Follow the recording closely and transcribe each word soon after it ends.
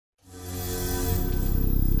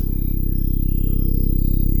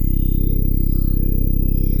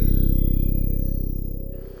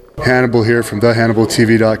Hannibal here from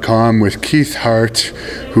thehannibaltv.com with Keith Hart,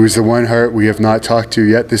 who is the one Hart we have not talked to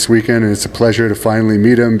yet this weekend, and it's a pleasure to finally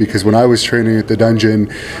meet him because when I was training at the dungeon,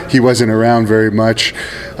 he wasn't around very much,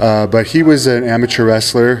 but he was an amateur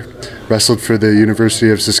wrestler, wrestled for the University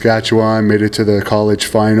of Saskatchewan, made it to the college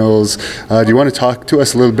finals. Do you want to talk to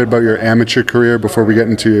us a little bit about your amateur career before we get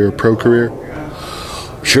into your pro career?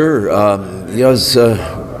 Sure.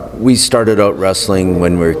 We started out wrestling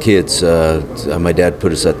when we were kids. My dad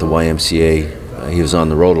put us at the YMCA. He was on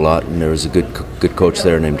the road a lot, and there was a good coach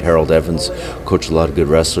there named Harold Evans. Coached a lot of good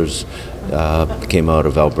wrestlers. Came out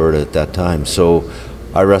of Alberta at that time. So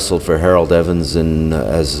I wrestled for Harold Evans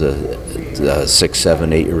as a 6,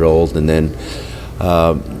 7, 8-year-old, and then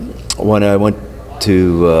when I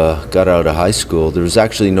got out of high school, there was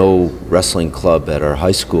actually no wrestling club at our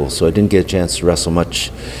high school, so I didn't get a chance to wrestle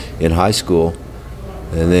much in high school.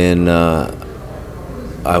 And then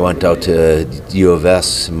I went out to U of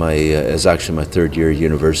S. It was actually my third year at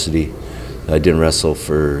university. I didn't wrestle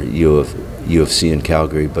for UFC in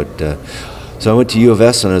Calgary, but so I went to U of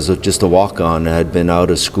S and I was just a walk-on. I had been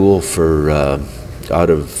out of school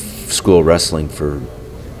wrestling for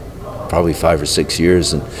probably 5 or 6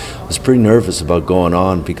 years, and I was pretty nervous about going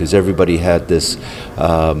on because everybody had this.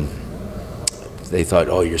 They thought,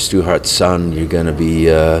 oh, you're Stu Hart's son. You're going to be.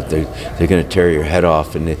 They're going to tear your head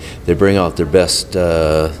off, and they bring out their best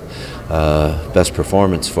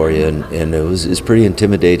performance for you, and it's pretty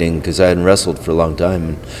intimidating because I hadn't wrestled for a long time.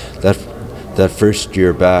 And that first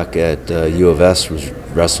year back at U of S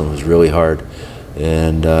wrestling was really hard,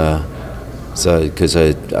 and so because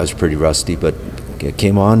I was pretty rusty, but I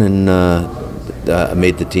came on and I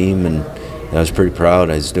made the team, and I was pretty proud.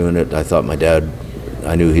 I was doing it. I thought my dad.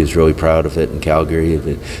 I knew he was really proud of it in Calgary.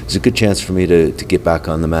 It was a good chance for me to get back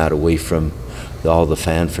on the mat away from all the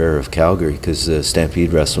fanfare of Calgary because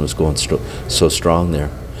Stampede wrestling was going so strong there.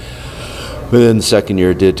 But then the second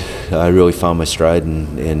year I really found my stride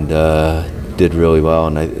and did really well.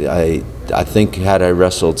 And I think had I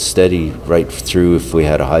wrestled steady right through, if we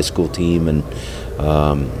had a high school team, and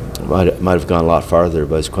might have gone a lot farther.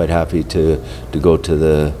 But I was quite happy to go to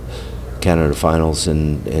the Canada finals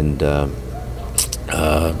and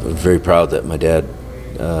very proud that my dad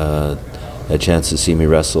had a chance to see me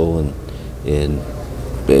wrestle, and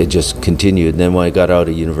it just continued. And then when I got out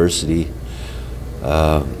of university,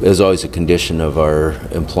 it was always a condition of our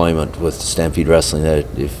employment with Stampede Wrestling that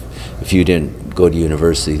if you didn't go to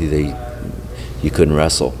university, you couldn't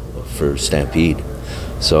wrestle for Stampede.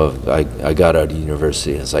 So I got out of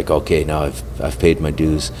university. It's like, okay, now I've paid my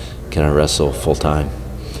dues. Can I wrestle full time?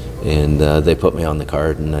 And they put me on the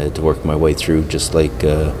card, and I had to work my way through just like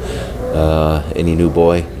any new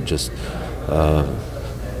boy, just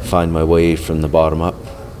find my way from the bottom up.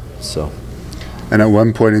 So. And at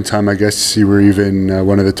one point in time, I guess you were even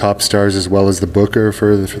one of the top stars as well as the booker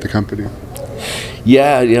for the company.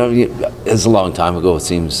 Yeah, it's a long time ago. It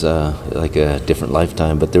seems like a different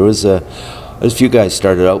lifetime, but there was a few guys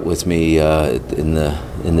started out with me in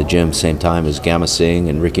the gym same time as Gamma Singh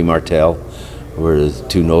and Ricky Martel. Were the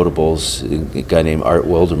two notables. A guy named Art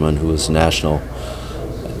Wilderman, who was national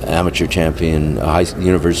amateur champion,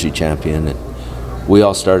 university champion. And we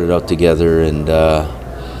all started out together, and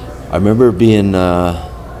I remember being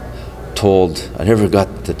told, I never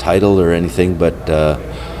got the title or anything, but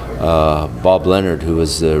Bob Leonard, who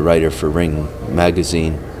was the writer for Ring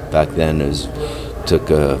magazine back then, took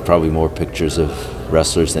probably more pictures of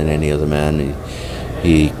wrestlers than any other man.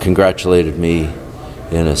 He congratulated me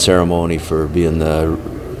in a ceremony for being the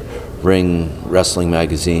Ring Wrestling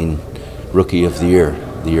Magazine Rookie of the year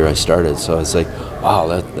I started. So I was like, wow,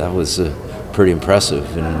 that was pretty impressive.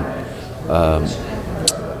 And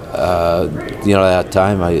at that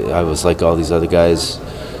time I was like all these other guys,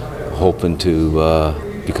 hoping to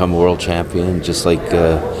become a world champion, just like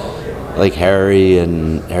Harry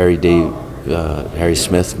and Harry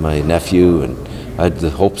Smith, my nephew, and I had the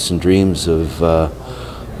hopes and dreams of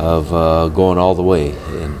going all the way.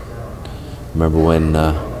 And remember when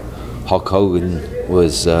Hulk Hogan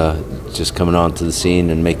was just coming onto the scene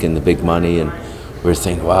and making the big money, and we were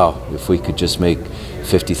thinking, wow, if we could just make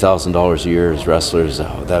 $50,000 a year as wrestlers,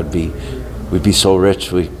 we'd be so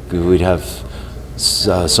rich. We'd have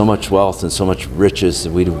so much wealth and so much riches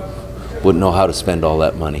that we wouldn't know how to spend all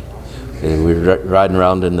that money. And we were riding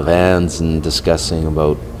around in the vans and discussing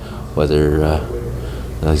about whether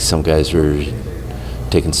some guys were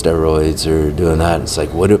taking steroids or doing that. It's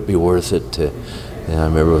like, would it be worth it to? I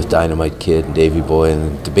remember with Dynamite Kid and Davey Boy,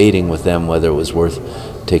 and debating with them whether it was worth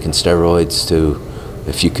taking steroids to,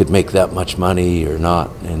 if you could make that much money or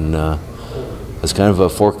not. And it was kind of a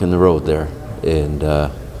fork in the road there, and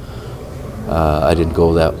I didn't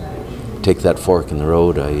go take that fork in the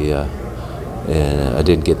road. I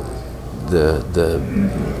didn't get the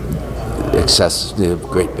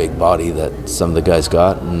great big body that some of the guys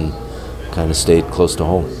got, and kind of stayed close to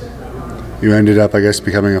home. You ended up, I guess,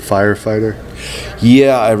 becoming a firefighter?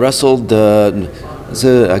 Yeah, I wrestled.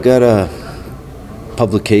 I got a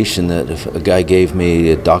publication that a guy gave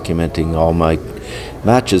me documenting all my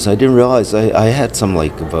matches. I didn't realize I had some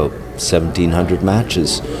like about 1,700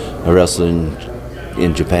 matches. I wrestled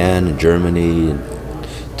in Japan and Germany and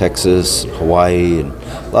Texas, Hawaii, and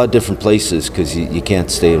a lot of different places, because you can't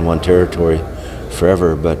stay in one territory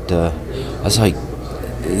forever. But I was like,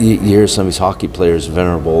 you hear some of these hockey players,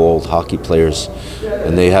 venerable old hockey players,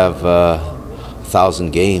 and they have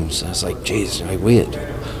 1,000 games. I was like, geez,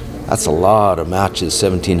 that's a lot of matches,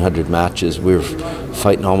 1,700 matches. We were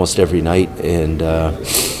fighting almost every night, and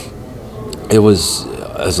it was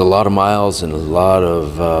a lot of miles and a lot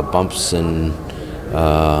of bumps and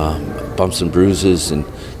bruises, and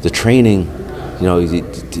the training. You know,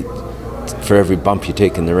 for every bump you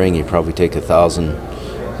take in the ring, you probably take 1,000.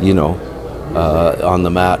 You know, on the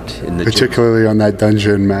mat in the particularly gym. On that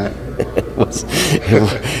dungeon mat.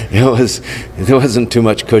 There wasn't too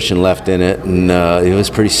much cushion left in it, and it was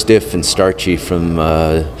pretty stiff and starchy from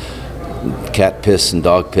cat piss and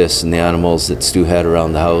dog piss and the animals that Stu had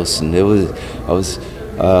around the house. And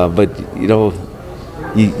but you know,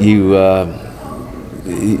 you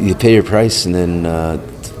pay your price, and then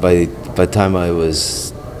by the time I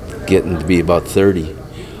was getting to be about 30,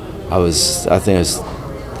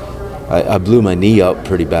 I blew my knee out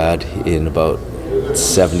pretty bad in about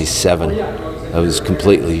 77. I was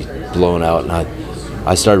completely blown out, and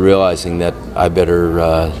I started realizing that I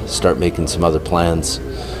better start making some other plans.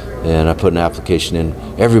 And I put an application in.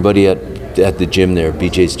 Everybody at the gym there,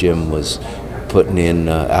 BJ's gym, was putting in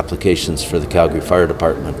applications for the Calgary Fire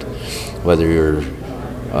Department. Whether you're,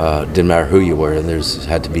 didn't matter who you were, and there's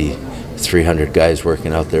had to be 300 guys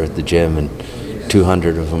working out there at the gym, and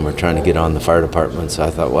 200 of them were trying to get on the fire department. So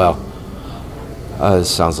I thought, well,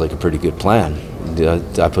 this sounds like a pretty good plan.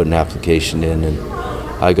 I put an application in, and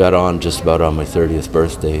I got on just about on my 30th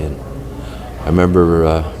birthday. And I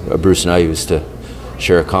remember Bruce and I used to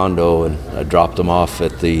share a condo, and I dropped him off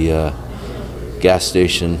at the gas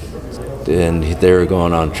station, and they were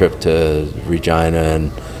going on a trip to Regina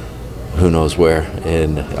and who knows where.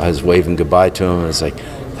 And I was waving goodbye to him, and I was like,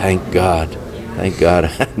 thank God I'm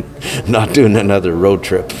not doing another road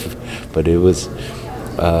trip. But it was,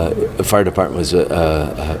 the fire department was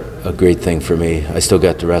a great thing for me. I still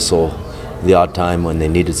got to wrestle the odd time when they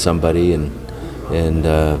needed somebody, and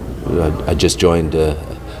I just joined a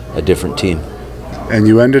different team. And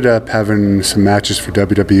you ended up having some matches for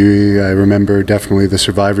WWE. I remember definitely the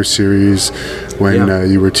Survivor Series when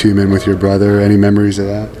you were teaming with your brother. Any memories of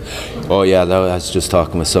that? Oh yeah, I was just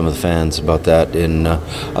talking with some of the fans about that, and it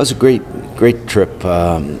was a great trip.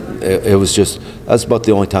 It was that's about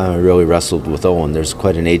the only time I really wrestled with Owen. There's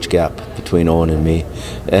quite an age gap between Owen and me,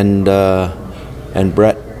 and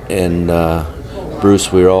Brett and Bruce.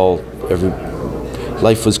 We were all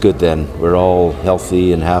life was good then. We're all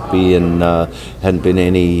healthy and happy, and hadn't been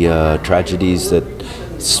any tragedies that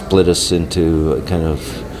split us into kind of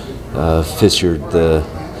fissured the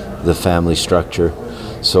family structure.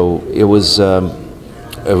 So it was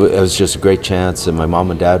just a great chance, and my mom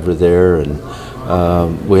and dad were there, and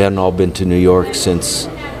we hadn't all been to New York since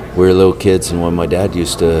we were little kids, and when my dad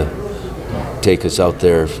used to take us out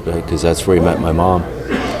there, because that's where he met my mom.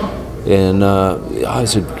 And it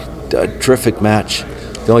was a terrific match.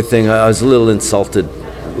 The only thing, I was a little insulted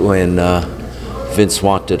when Vince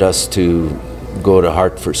wanted us to go to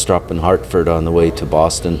Hartford, stop in Hartford on the way to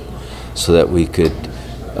Boston, so that we could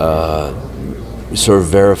sort of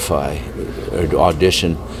verify or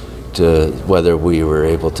audition to whether we were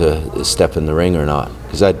able to step in the ring or not.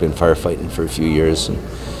 Because I'd been firefighting for a few years,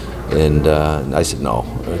 and I said, no,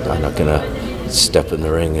 I'm not going to step in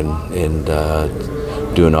the ring and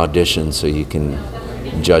do an audition so you can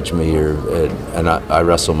judge me, and I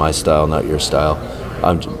wrestle my style, not your style.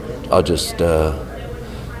 I'll just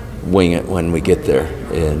wing it when we get there,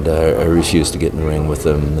 and I refuse to get in the ring with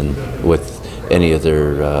them and with any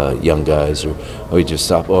other young guys, or we just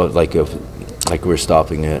stop. Oh, like we're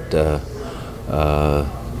stopping at a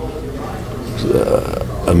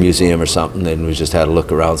museum or something, and we just had a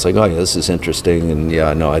look around. It's like, oh yeah, this is interesting, and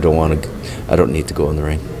yeah, no, I don't need to go in the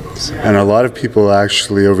ring. And a lot of people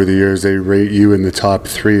actually over the years, they rate you in the top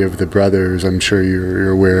 3 of the brothers. I'm sure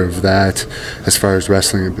you're aware of that as far as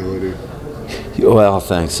wrestling ability. Well,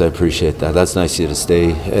 thanks. I appreciate that. That's nice of you to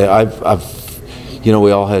stay.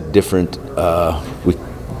 We all had different,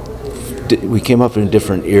 we came up in a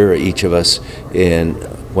different era, each of us, and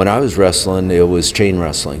when I was wrestling, it was chain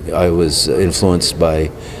wrestling. I was influenced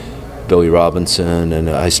by Billy Robinson, and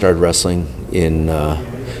I started wrestling in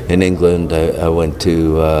England. I went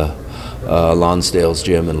to Lonsdale's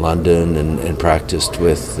gym in London and practiced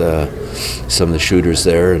with some of the shooters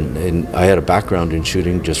there, and I had a background in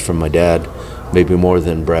shooting just from my dad, maybe more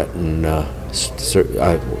than Brett, and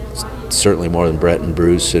certainly more than Brett and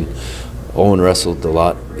Bruce. And Owen wrestled a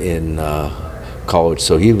lot in college,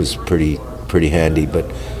 so he was pretty handy. But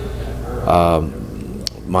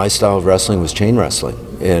my style of wrestling was chain wrestling,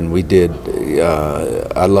 and we did.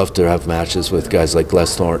 I loved to have matches with guys like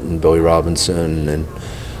Les Thornton, Billy Robinson, and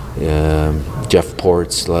Jeff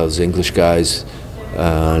Ports, a lot of those English guys,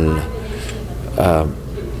 and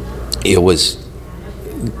it was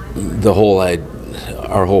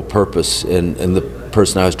our whole purpose, and the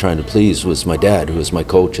person I was trying to please was my dad, who was my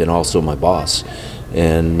coach and also my boss.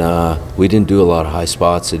 And we didn't do a lot of high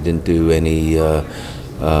spots. I didn't do any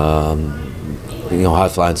high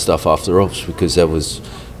flying stuff off the ropes, because that was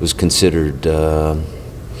considered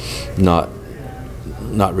not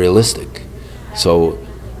realistic. So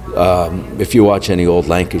if you watch any old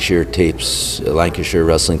Lancashire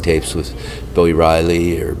wrestling tapes with Billy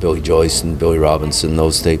Riley or Billy Joyce and Billy Robinson,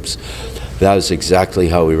 those tapes, that was exactly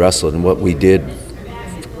how we wrestled. And what we did,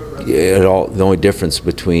 the only difference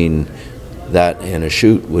between that and a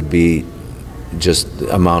shoot would be just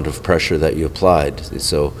the amount of pressure that you applied.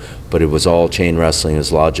 So, but it was all chain wrestling. It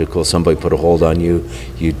was logical. Somebody put a hold on you,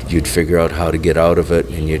 you'd figure out how to get out of it,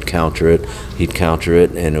 and you'd counter it. He'd counter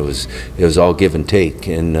it, and it was all give and take.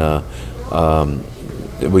 And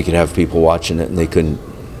we could have people watching it, and they couldn't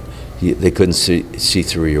see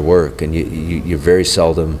through your work. And you very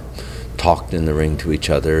seldom talked in the ring to each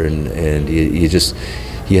other, and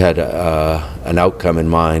you had an outcome in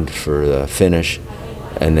mind for the finish.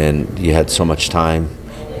 And then you had so much time,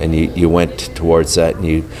 and you went towards that, and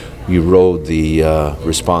you rode the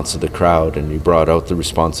response of the crowd, and you brought out the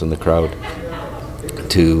response in the crowd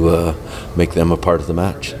to make them a part of the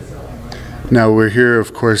match. Now we're here,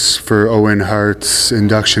 of course, for Owen Hart's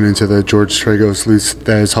induction into the George Tragos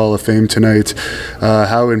Luthez Hall of Fame tonight.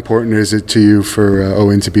 How important is it to you for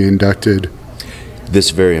Owen to be inducted? This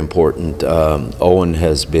is very important. Owen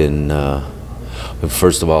has been,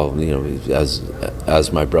 first of all, as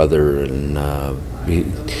my brother, and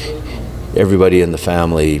everybody in the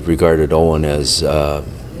family regarded Owen as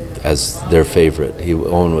their favorite.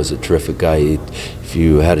 Owen was a terrific guy. If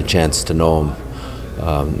you had a chance to know him,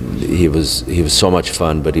 he was so much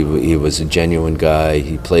fun. But he was a genuine guy.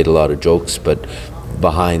 He played a lot of jokes, but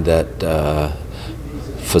behind that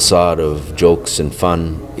facade of jokes and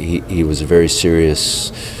fun, he was a very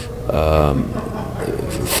serious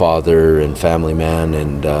father and family man,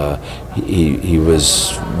 and he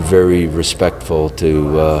was very respectful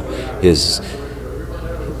to his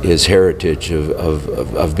heritage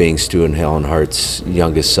of being Stu and Helen Hart's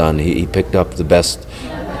youngest son. He picked up the best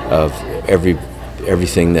of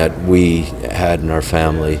everything that we had in our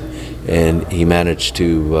family, and he managed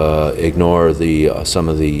to ignore some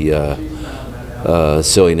of the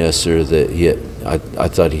silliness, or I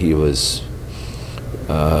thought he was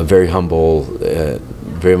very humble,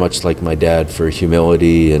 very much like my dad for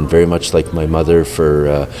humility, and very much like my mother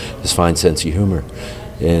for his fine sense of humor.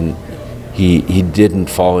 And he didn't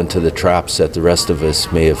fall into the traps that the rest of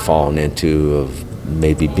us may have fallen into, of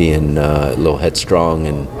maybe being a little headstrong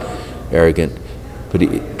and arrogant. But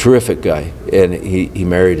terrific guy, and he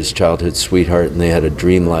married his childhood sweetheart, and they had a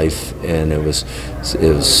dream life, and it was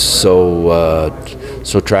so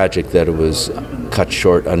tragic that it was cut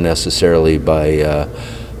short unnecessarily by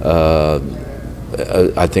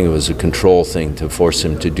I think it was a control thing to force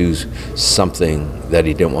him to do something that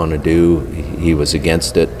he didn't want to do. He was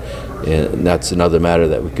against it, and that's another matter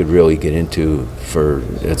that we could really get into.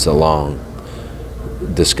 It's a long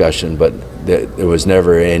discussion, but there was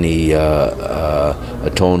never any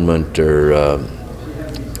atonement, or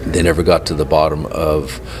they never got to the bottom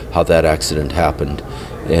of how that accident happened.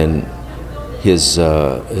 And his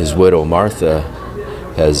widow Martha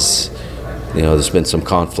has, there's been some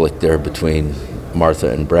conflict there between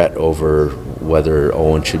Martha and Brett over whether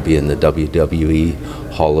Owen should be in the WWE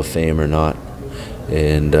Hall of Fame or not,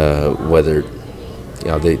 and whether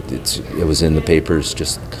it was in the papers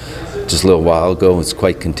just a little while ago. It's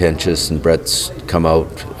quite contentious, and Brett's come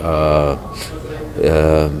out,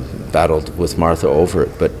 battled with Martha over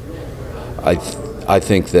it. But I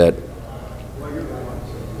think that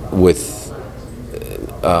with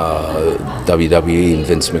WWE and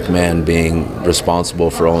Vince McMahon being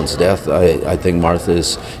responsible for Owen's death, I think Martha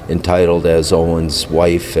is entitled, as Owen's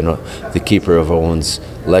wife and the keeper of Owen's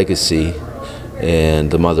legacy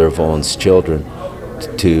and the mother of Owen's children,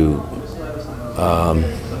 to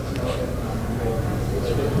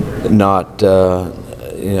not,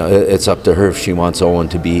 you know, it's up to her if she wants Owen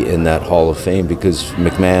to be in that Hall of Fame, because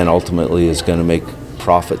McMahon ultimately is going to make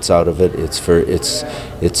profits out of it. It's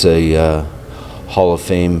a Hall of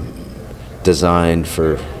Fame designed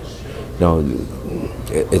for, you know,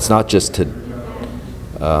 it's not just to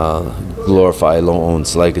glorify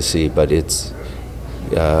Owen's legacy, but it's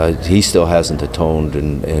he still hasn't atoned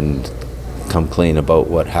and come clean about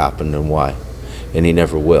what happened and why, and he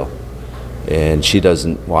never will. And she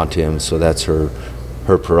doesn't want him, so that's her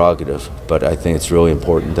prerogative. But I think it's really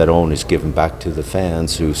important that Owen is given back to the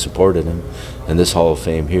fans who supported him. And this Hall of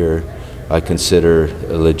Fame here, I consider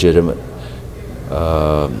a legitimate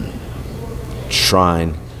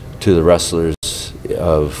shrine to the wrestlers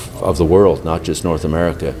of the world, not just North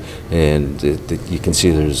America. And you can see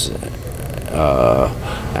there's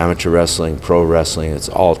amateur wrestling, pro wrestling, it's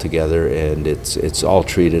all together, and it's all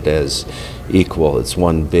treated as equal. It's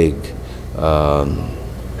one big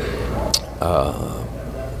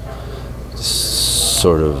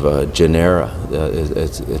sort of genera.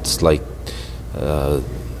 It's like you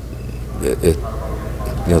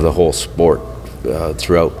know, the whole sport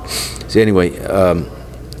throughout. So anyway,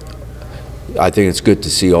 I think it's good to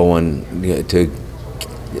see Owen, you know,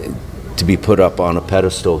 to be put up on a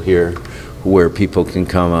pedestal here, where people can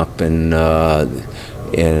come up and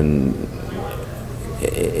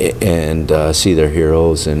see their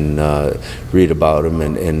heroes and read about them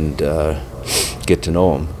and get to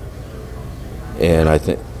know them. And I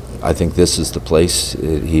think this is the place.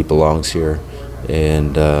 He belongs here.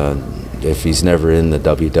 And if he's never in the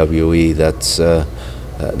WWE,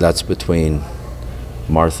 that's between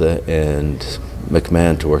Martha and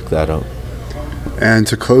McMahon to work that out. And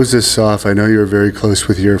to close this off, I know you're very close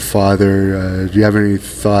with your father. Do you have any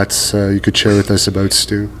thoughts you could share with us about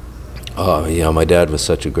Stu? Oh, yeah, my dad was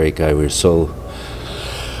such a great guy. We were so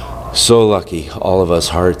lucky, all of us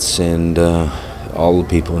Harts and all the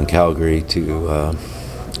people in Calgary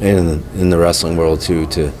and in the wrestling world too,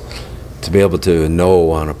 to be able to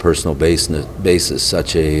know on a personal basis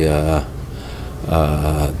such a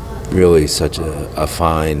really such a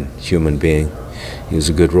fine human being. He was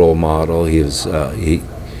a good role model. He was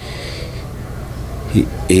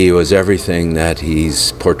he was everything that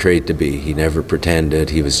he's portrayed to be. He never pretended.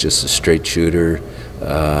 He was just a straight shooter.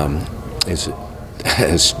 He's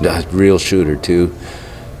a real shooter too.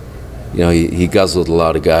 You know, he guzzled a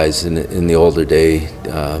lot of guys in the older day,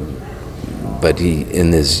 but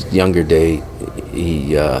in his younger day,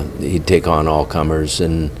 he'd take on all comers,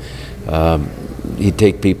 and he'd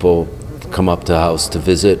take people, come up to the house to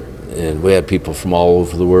visit. And we had people from all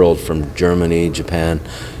over the world, from Germany, Japan,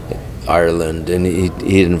 Ireland, and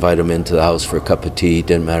he'd invite them into the house for a cup of tea.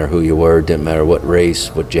 Didn't matter who you were, didn't matter what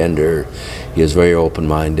race, what gender. He was very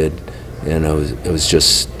open-minded, and it was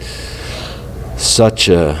just such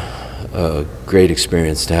a great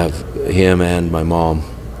experience to have him and my mom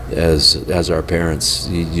as our parents.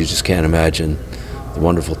 You just can't imagine the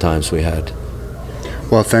wonderful times we had.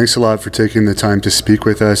 Well, thanks a lot for taking the time to speak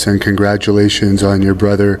with us, and congratulations on your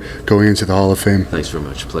brother going into the Hall of Fame. Thanks very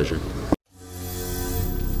much. Pleasure.